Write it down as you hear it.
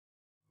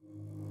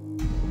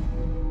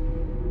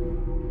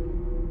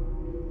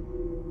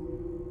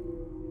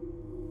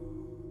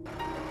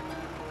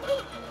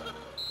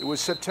It was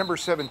September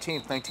 17,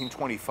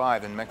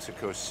 1925 in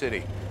Mexico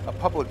City. A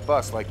public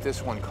bus like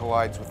this one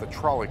collides with a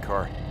trolley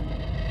car.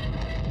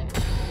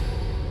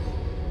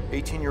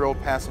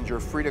 18-year-old passenger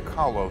Frida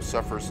Kahlo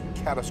suffers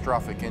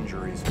catastrophic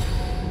injuries.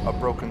 A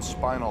broken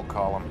spinal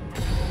column,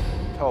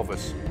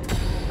 pelvis,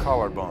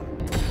 collarbone,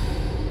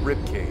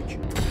 rib cage,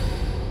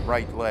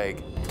 right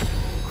leg,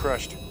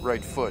 crushed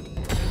right foot,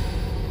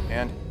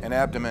 and an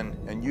abdomen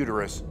and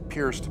uterus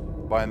pierced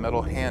by a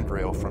metal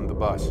handrail from the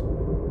bus.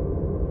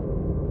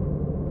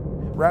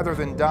 Rather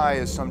than die,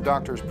 as some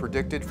doctors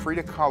predicted,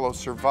 Frida Kahlo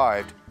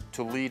survived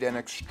to lead an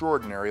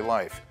extraordinary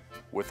life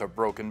with a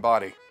broken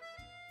body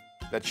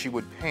that she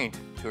would paint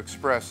to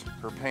express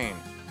her pain,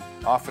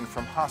 often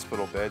from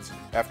hospital beds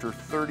after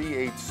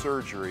 38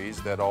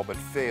 surgeries that all but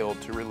failed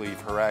to relieve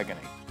her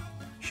agony.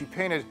 She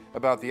painted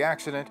about the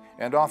accident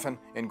and often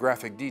in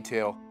graphic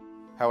detail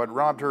how it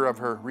robbed her of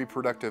her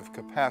reproductive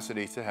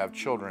capacity to have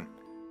children.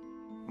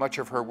 Much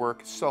of her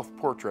work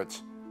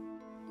self-portraits,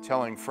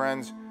 telling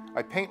friends,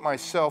 "I paint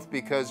myself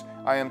because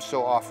I am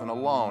so often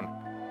alone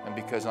and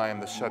because I am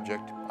the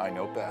subject I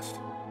know best."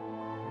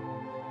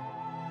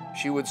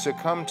 She would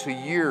succumb to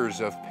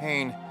years of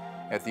pain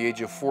at the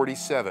age of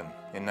 47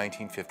 in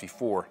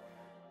 1954.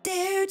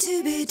 Dare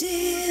to be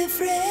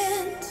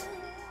different.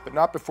 But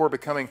not before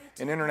becoming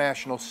an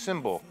international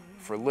symbol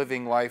for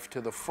living life to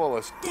the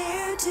fullest.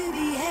 Dare to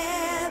be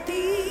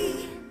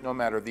happy. No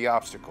matter the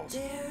obstacles.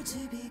 Dare to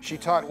be She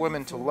taught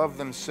women to love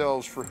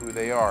themselves for who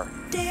they are.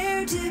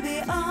 Dare to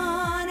be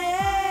honest.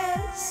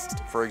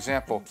 For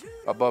example,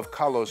 above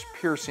Kahlo's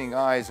piercing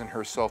eyes in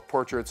her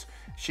self-portraits,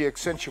 she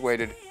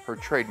accentuated her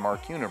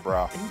trademark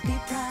unibrow. And be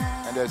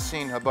proud. And as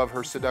seen above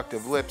her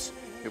seductive lips,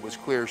 it was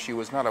clear she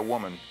was not a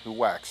woman who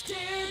waxed.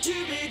 Dare to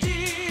be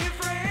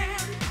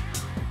different.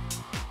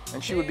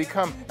 And she would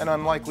become an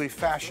unlikely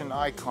fashion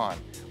icon,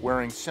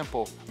 wearing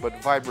simple but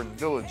vibrant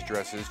village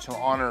dresses to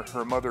honor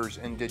her mother's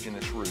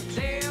indigenous roots.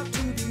 Dare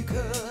to be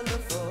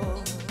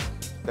colorful.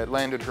 That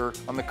landed her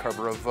on the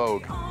cover of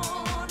Vogue.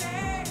 Honest.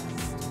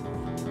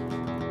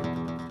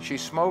 She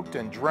smoked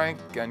and drank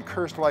and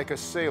cursed like a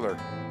sailor,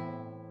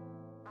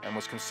 and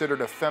was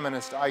considered a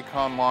feminist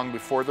icon long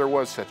before there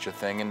was such a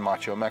thing in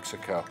macho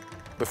Mexico,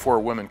 before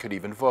women could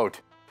even vote.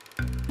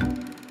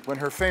 When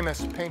her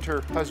famous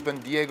painter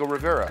husband Diego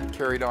Rivera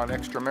carried on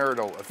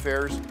extramarital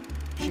affairs,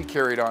 she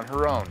carried on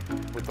her own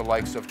with the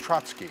likes of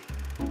Trotsky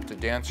to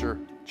dancer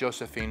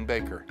Josephine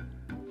Baker.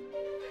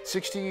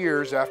 60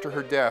 years after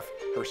her death,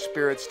 her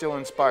spirit still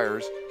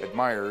inspires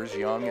admirers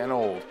young and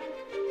old.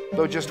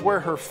 Though just where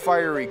her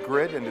fiery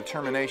grit and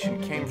determination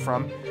came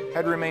from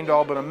had remained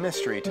all but a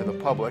mystery to the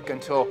public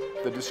until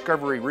the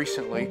discovery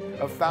recently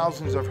of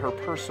thousands of her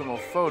personal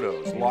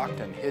photos locked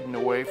and hidden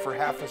away for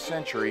half a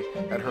century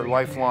at her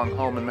lifelong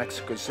home in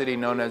Mexico City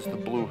known as the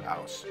Blue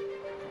House.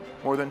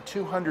 More than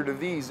 200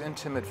 of these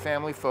intimate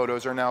family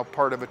photos are now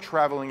part of a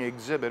traveling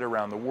exhibit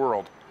around the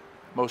world,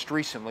 most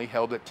recently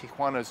held at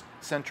Tijuana's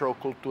Centro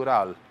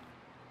Cultural.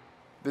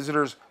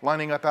 Visitors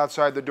lining up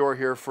outside the door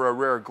here for a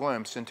rare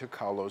glimpse into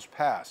Kahlo's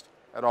past,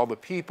 at all the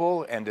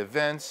people and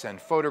events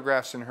and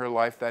photographs in her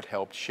life that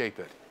helped shape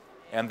it,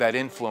 and that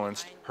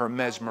influenced her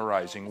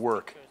mesmerizing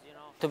work.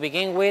 To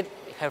begin with,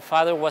 her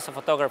father was a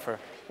photographer.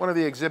 One of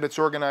the exhibit's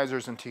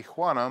organizers in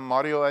Tijuana,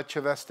 Mario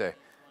Echeveste,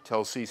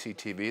 tells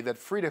CCTV that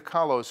Frida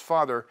Kahlo's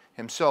father,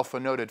 himself a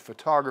noted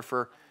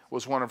photographer,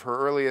 was one of her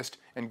earliest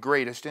and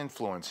greatest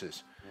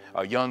influences,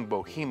 a young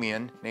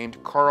bohemian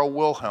named Karl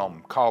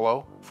Wilhelm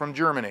Kahlo from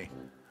Germany,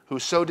 who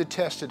so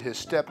detested his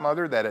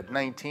stepmother that at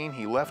 19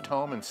 he left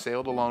home and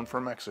sailed alone for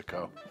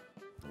Mexico,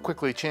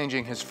 quickly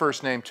changing his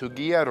first name to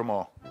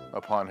Guillermo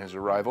upon his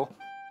arrival.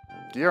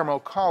 Guillermo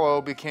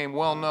Kahlo became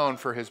well known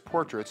for his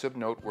portraits of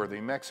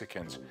noteworthy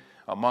Mexicans,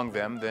 among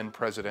them then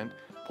President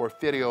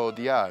Porfirio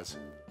Diaz.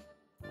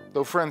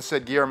 Though friends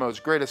said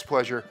Guillermo's greatest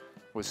pleasure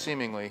was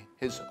seemingly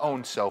his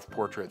own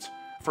self-portraits.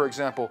 For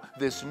example,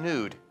 this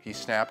nude he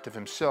snapped of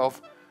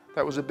himself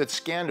that was a bit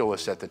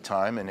scandalous at the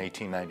time in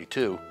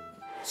 1892.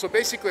 So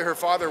basically her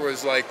father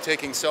was like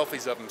taking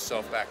selfies of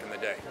himself back in the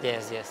day.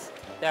 Yes, yes.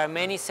 There are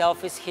many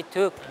selfies he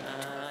took.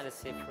 Let's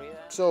see, Frida.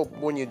 So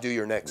when you do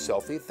your next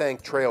selfie,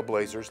 thank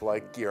trailblazers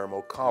like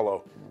Guillermo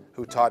Kahlo,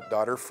 who taught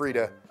daughter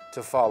Frida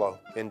to follow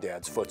in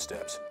Dad's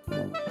footsteps.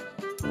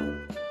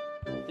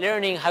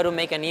 Learning how to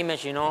make an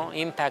image,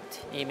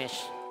 impact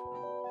image.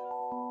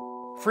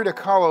 Frida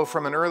Kahlo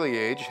from an early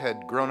age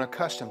had grown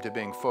accustomed to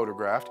being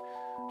photographed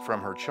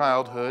from her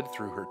childhood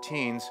through her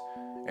teens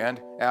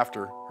and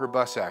after her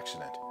bus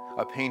accident,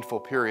 a painful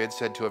period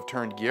said to have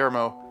turned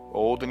Guillermo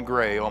old and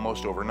gray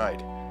almost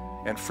overnight,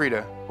 and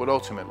Frida would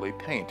ultimately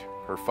paint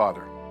her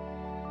father.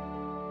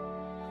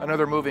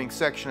 Another moving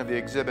section of the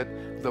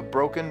exhibit, The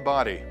Broken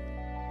Body,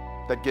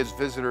 that gives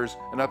visitors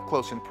an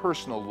up-close and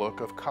personal look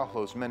of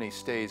Kahlo's many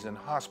stays in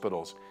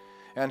hospitals,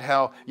 and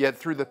how, yet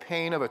through the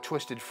pain of a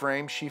twisted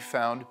frame, she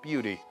found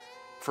beauty.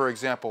 For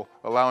example,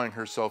 allowing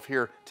herself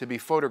here to be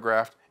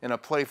photographed in a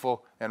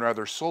playful and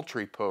rather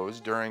sultry pose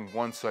during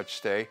one such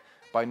stay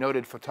by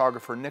noted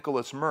photographer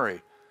Nicholas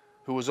Murray,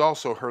 who was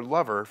also her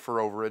lover for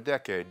over a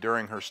decade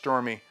during her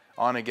stormy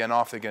on-again,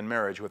 off-again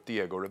marriage with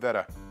Diego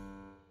Rivera.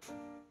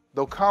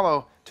 Though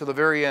Kahlo, to the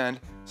very end,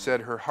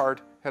 said her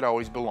heart had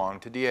always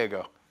belonged to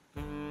Diego.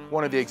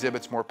 One of the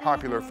exhibit's more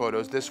popular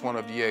photos, this one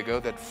of Diego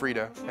that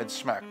Frida had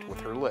smacked with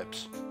her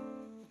lips.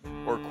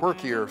 Or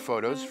quirkier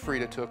photos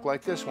Frida took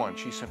like this one,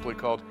 she simply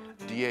called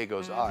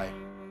Diego's Eye,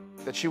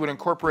 that she would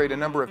incorporate a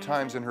number of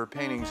times in her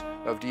paintings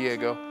of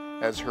Diego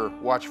as her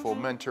watchful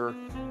mentor,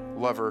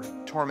 lover,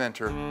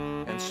 tormentor,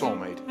 and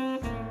soulmate.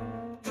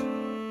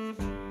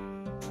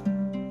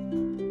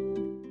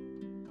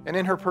 And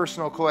in her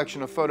personal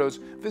collection of photos,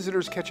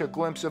 visitors catch a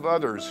glimpse of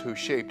others who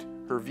shaped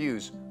her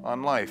views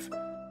on life.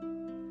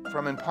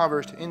 From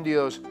impoverished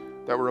Indios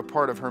that were a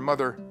part of her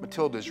mother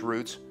Matilda's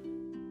roots,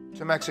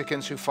 to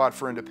Mexicans who fought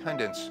for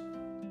independence,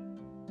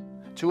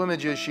 to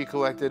images she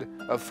collected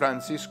of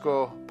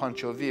Francisco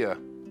Pancho Villa,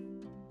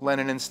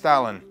 Lenin and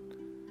Stalin,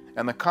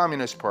 and the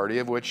Communist Party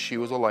of which she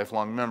was a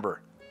lifelong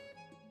member.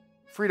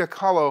 Frida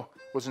Kahlo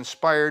was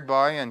inspired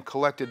by and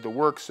collected the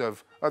works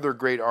of other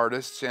great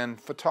artists and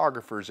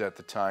photographers at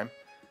the time,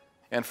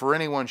 and for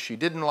anyone she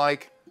didn't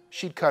like,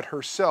 she'd cut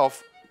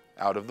herself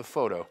out of the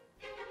photo.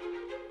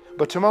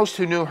 But to most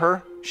who knew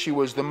her, she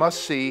was the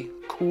must-see,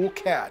 cool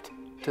cat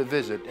to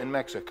visit in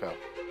Mexico.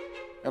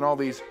 And all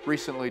these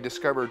recently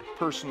discovered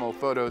personal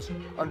photos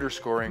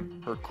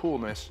underscoring her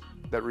coolness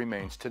that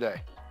remains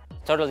today.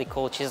 Totally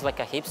cool. She's like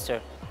a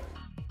hipster.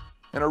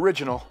 An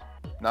original,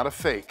 not a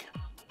fake,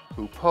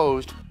 who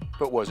posed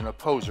but wasn't a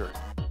poser.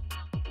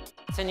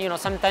 And you know,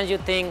 sometimes you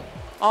think,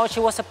 oh, she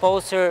was a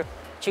poser,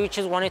 she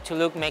just wanted to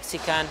look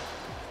Mexican.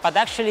 But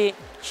actually,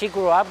 she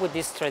grew up with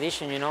this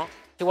tradition, you know.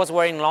 She was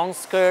wearing long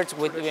skirts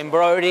with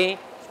embroidery,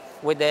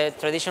 with the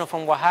tradition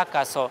from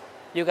Oaxaca. So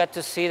you got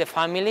to see the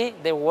family,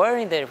 they're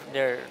wearing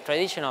their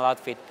traditional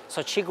outfit.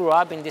 So she grew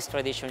up in this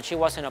tradition. She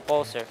wasn't a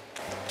poser.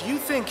 Do you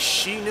think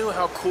she knew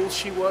how cool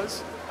she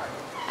was?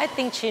 I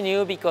think she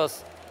knew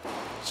because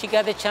she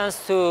got the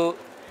chance to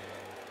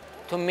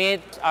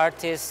meet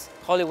artists,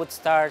 Hollywood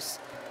stars.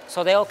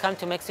 So they all come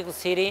to Mexico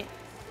City,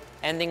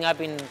 ending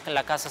up in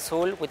La Casa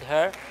Azul with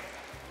her.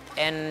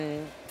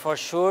 And for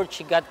sure,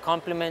 she got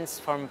compliments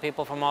from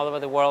people from all over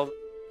the world.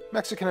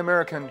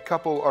 Mexican-American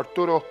couple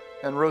Arturo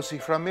and Rosie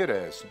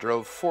Ramirez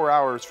drove 4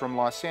 hours from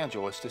Los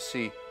Angeles to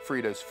see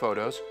Frida's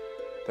photos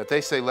that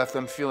they say left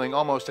them feeling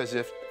almost as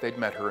if they'd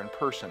met her in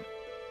person.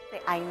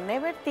 I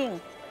never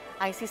think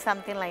I see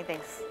something like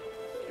this.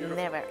 Beautiful.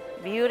 Never.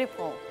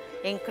 Beautiful,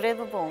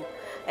 incredible.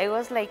 It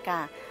was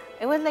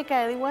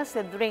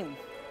a dream.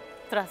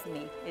 Trust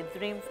me, a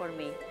dream for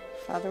me.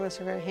 Father was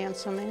a very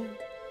handsome man.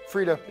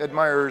 Frida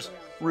admirers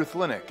Ruth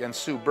Linnick and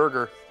Sue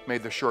Berger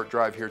made the short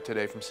drive here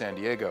today from San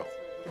Diego.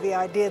 The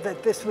idea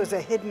that this was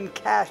a hidden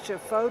cache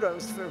of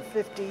photos for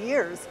 50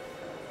 years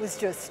was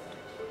just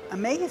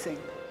amazing.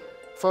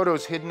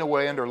 Photos hidden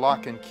away under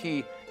lock and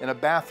key in a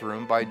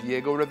bathroom by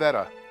Diego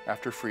Rivera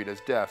after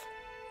Frida's death.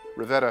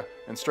 Rivera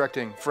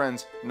instructing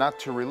friends not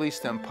to release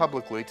them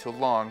publicly till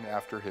long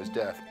after his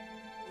death.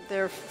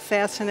 They're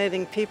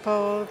fascinating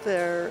people.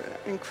 They're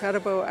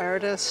incredible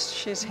artists.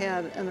 She's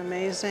had an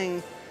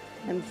amazing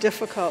and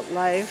difficult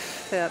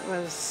life that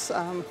was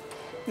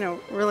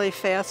really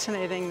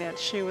fascinating that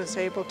she was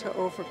able to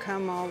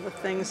overcome all the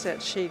things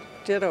that she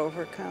did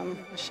overcome.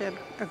 She had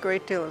a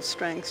great deal of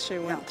strength. She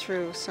went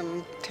through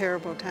some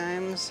terrible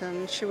times,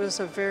 and she was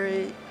a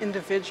very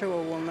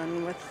individual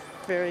woman with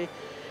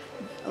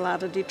a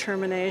lot of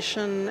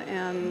determination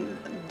and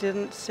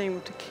didn't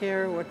seem to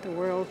care what the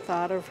world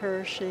thought of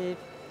her. She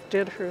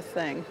did her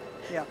thing.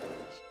 Yeah.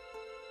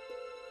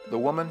 The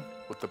woman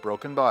with the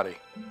broken body.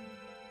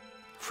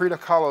 Frida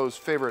Kahlo's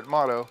favorite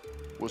motto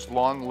was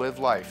long live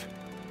life.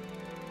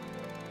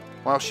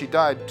 While she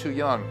died too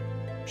young,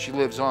 she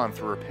lives on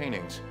through her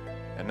paintings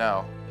and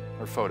now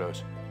her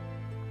photos.